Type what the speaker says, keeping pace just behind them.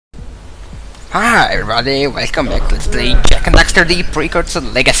Hi everybody, welcome back. Let's play Jak and Daxter the Precursor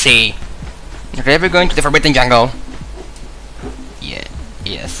Legacy. Today we're going to the Forbidden Jungle.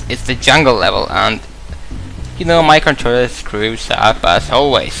 Yes, it's the jungle level, and you know my controller screws up as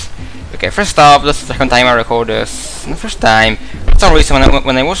always. Okay, first off, this is the second time I record this. The first time, for some reason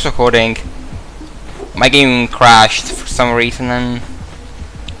when I was recording, my game crashed for some reason. And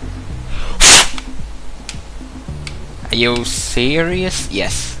are you serious?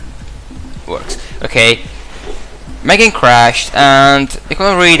 Yes. Works. Okay, my game crashed and I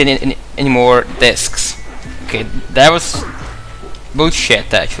couldn't read any more discs. Okay, that was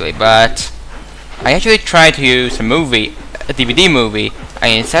bullshit actually, but I actually tried to use a DVD movie. I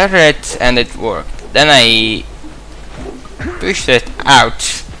inserted it and it worked. Then I pushed it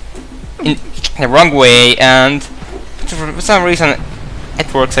out in the wrong way and for some reason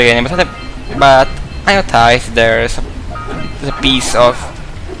it works again. But I noticed there's a piece of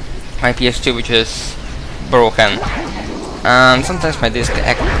my PS2 which is broken, and sometimes my disc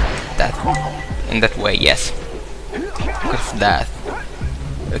act in that way. Yes, because of that.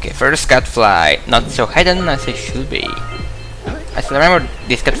 Okay, first catfly, not so hidden as it should be. I still remember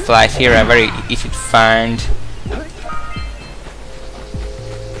these catflies here are very easy to find.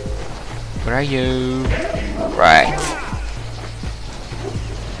 Where are you? Right.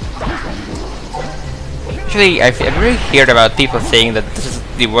 Actually, I've really heard about people saying that this is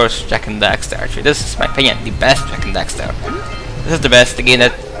the worst Jak and Daxter. Actually, this is my opinion, the best Jak and Daxter. This is the best game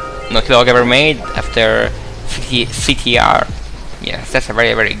that Naughty Dog ever made after CTR. Yes, that's a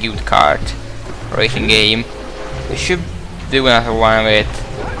very good kart racing game. We should do another one with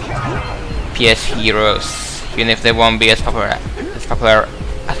PS heroes, even if they won't be as popular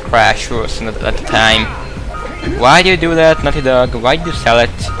as Crash was at the time. Why do you do that, Naughty Dog? Why do you sell it?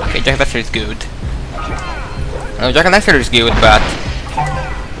 Okay, Jak and Daxter is good. No, Jak and Daxter is good, but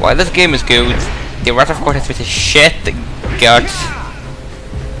while this game is good, the rest of course with the shit got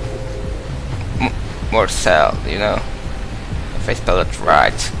more sell, you know, if I spell it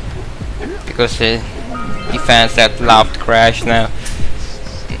right, because the fans that loved Crash now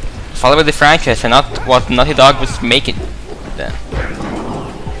follow with the franchise and not what Naughty Dog was making then.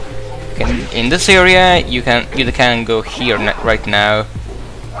 Okay, in this area you can go here right now.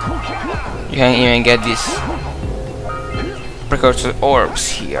 You can even get these precursor orbs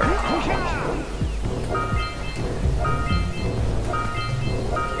here.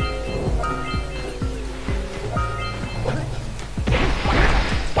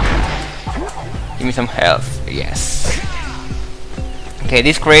 Give me some health, yes. Okay,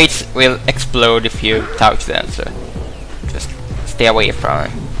 these crates will explode if you touch them, so just stay away from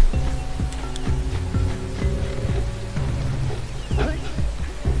them.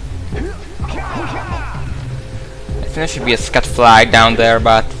 There should be a scatfly down there,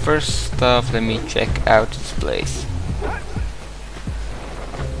 but first off let me check out this place.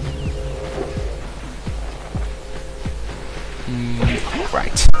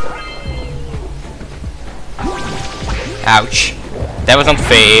 Right. Ouch. That was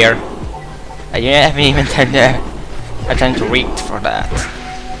unfair. I haven't even had time to reach for that.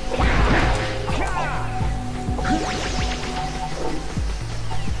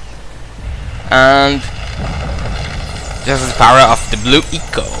 And this is the power of the blue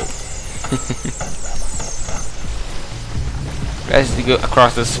eco. Let's go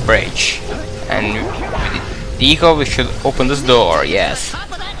across this bridge, and with the eco we should open this door. Yes,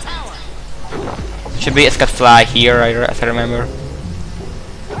 should be a scatfly here, as I remember.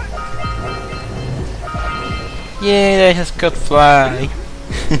 Yeah, there's a scatfly.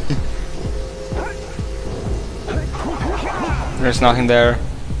 There's nothing there.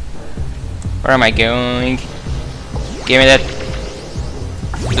 Where am I going? Give me that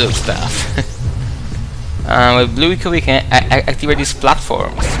blue stuff. With blue eco we can activate these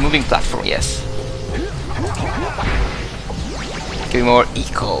platforms. Moving platform, yes. Give me more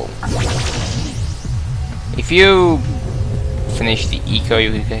eco. If you finish the eco,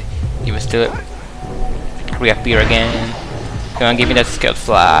 you will still reappear again. Come on, give me that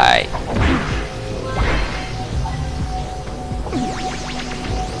scatfly.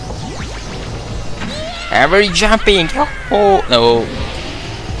 I'm very jumping! Oh no!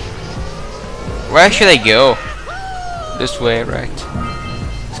 Where should I go? This way, right?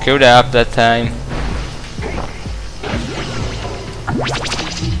 Screwed up that time.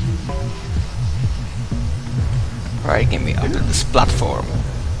 Right, get me up to this platform.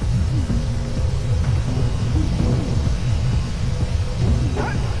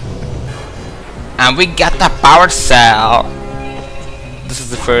 And we got the power cell! This is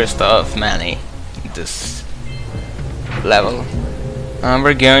the first of many. This level.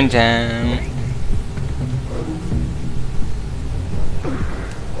 We're going down.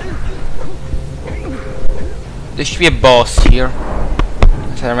 There should be a boss here,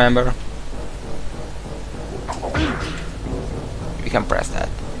 as I remember. We can press that.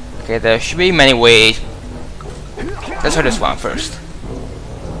 Okay, there should be many ways. Let's try this one first.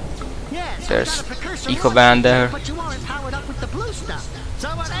 There's Eco Band there.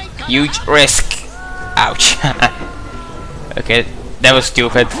 Huge risk. Ouch. Okay, that was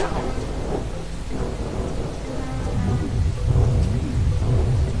stupid.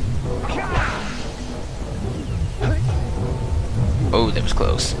 Oh, that was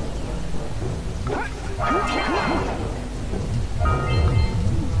close.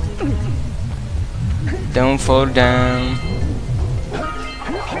 Don't fall down.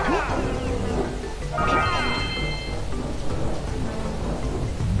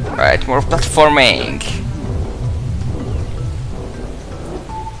 Right, more platforming.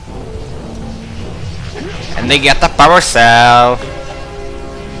 And they get the power cell.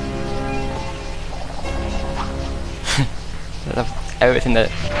 Everything that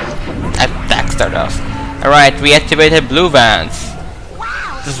Daxter does. Alright, we activated blue vans.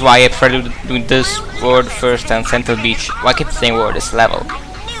 This is why I prefer doing this word first and Central Beach. Why keep saying word this level?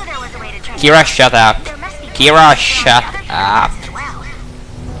 Kira, shut up. Kira, shut up.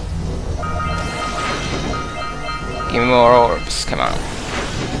 Give me more orbs, come on.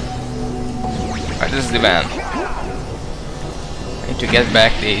 Right, this is the van. I need to get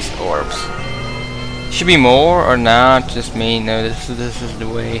back these orbs. Should be more or not, just me. No, this is the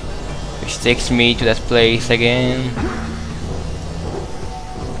way. Which takes me to that place again.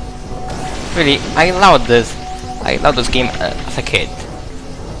 Really, I love this. I love this game as a kid.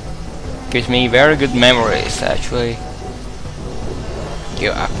 Gives me very good memories, actually.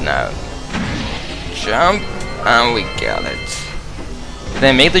 Go up now. Jump, and we got it. Did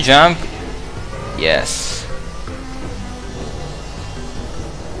I make the jump? Yes.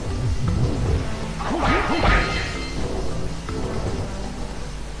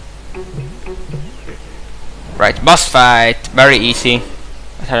 Right, boss fight, very easy,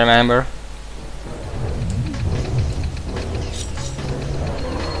 as I remember.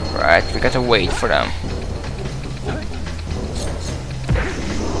 Right, we gotta wait for them.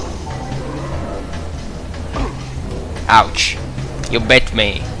 Ouch, you bit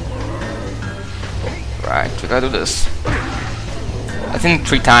me. Right, we gotta do this. I think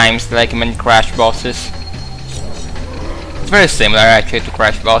 3 times, like many Crash bosses. It's very similar actually to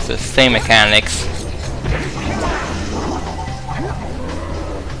Crash bosses, same mechanics.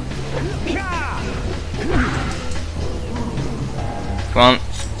 Come on,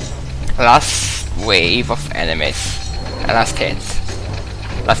 last wave of enemies, last hit,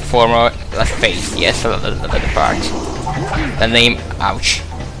 last form, last phase, yes, the part. The name, ouch.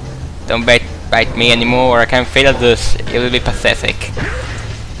 Don't bite me anymore, I can't fail at this, it will be pathetic.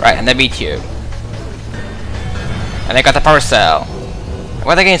 Right, and I beat you. And I got a power cell.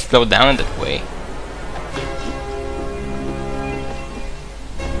 Why the game slow down in that way?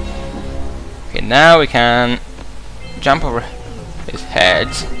 Okay, now we can jump over his head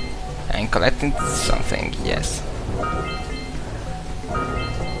and collecting something, yes.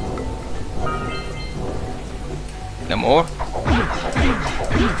 No more?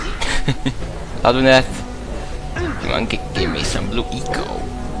 I'll do that. Come on, give me some blue eco.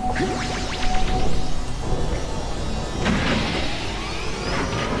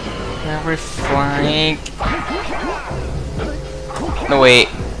 Now we're flying. No, wait.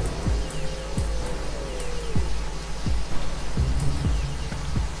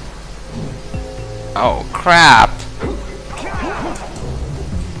 Oh crap!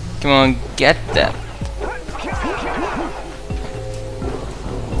 Come on, get that.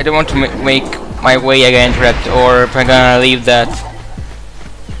 I don't want to make my way again to that orb. I'm gonna leave that.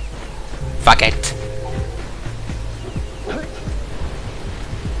 Fuck it.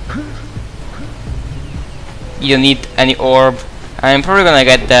 You don't need any orb. I'm probably gonna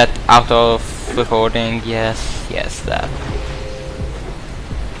get that out of recording. Yes, yes, that.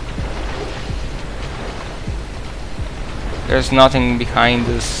 There's nothing behind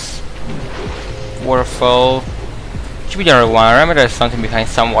this waterfall. Should be the other one. I remember there's something behind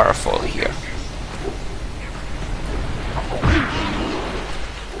some waterfall here.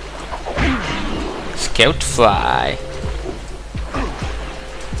 Scout fly.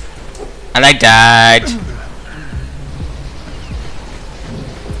 And I died.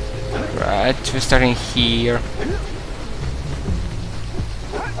 Right, we're starting here.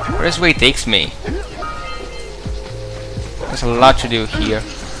 Where's where it takes me? There's a lot to do here.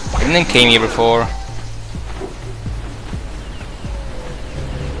 I didn't came here before.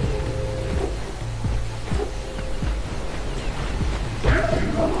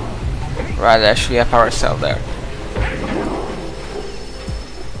 Right, actually a power cell there.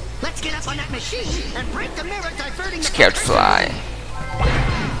 on that machine and break the mirror diverting the Scared fly.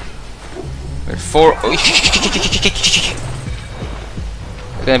 With 4. Oh,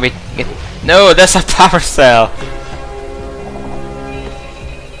 you're gonna be. No, that's a power cell.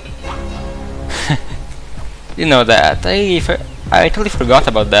 You know that. I totally forgot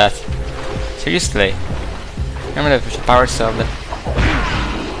about that. Seriously. Remember that power cell that.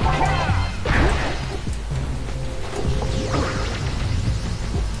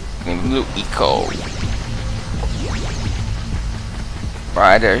 Blue eco.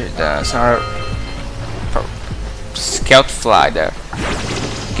 Right, there's our scout fly there.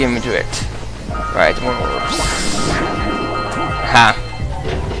 Give me to it. Right, more orbs. Ha.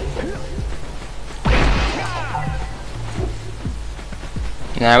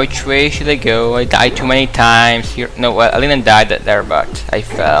 Now which way should I go? I died too many times here. No, well, I didn't die there, but I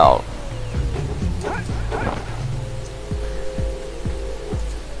fell.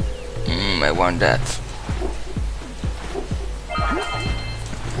 I want that.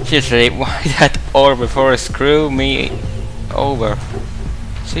 Seriously, why that orb before screw me over?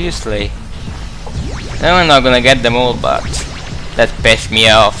 Seriously. No, I'm not gonna get them all, but that pissed me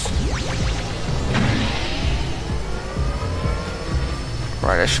off.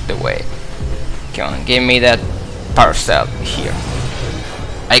 Right, I shook the way. Come on, give me that parcel here.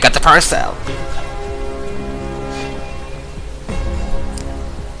 I got the parcel.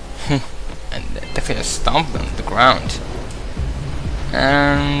 And definitely stomped on the ground.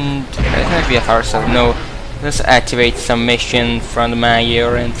 And there's gonna be a parcel. No, let's activate some mission from the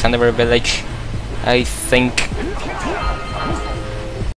mayor in Thunderbird Village. I think.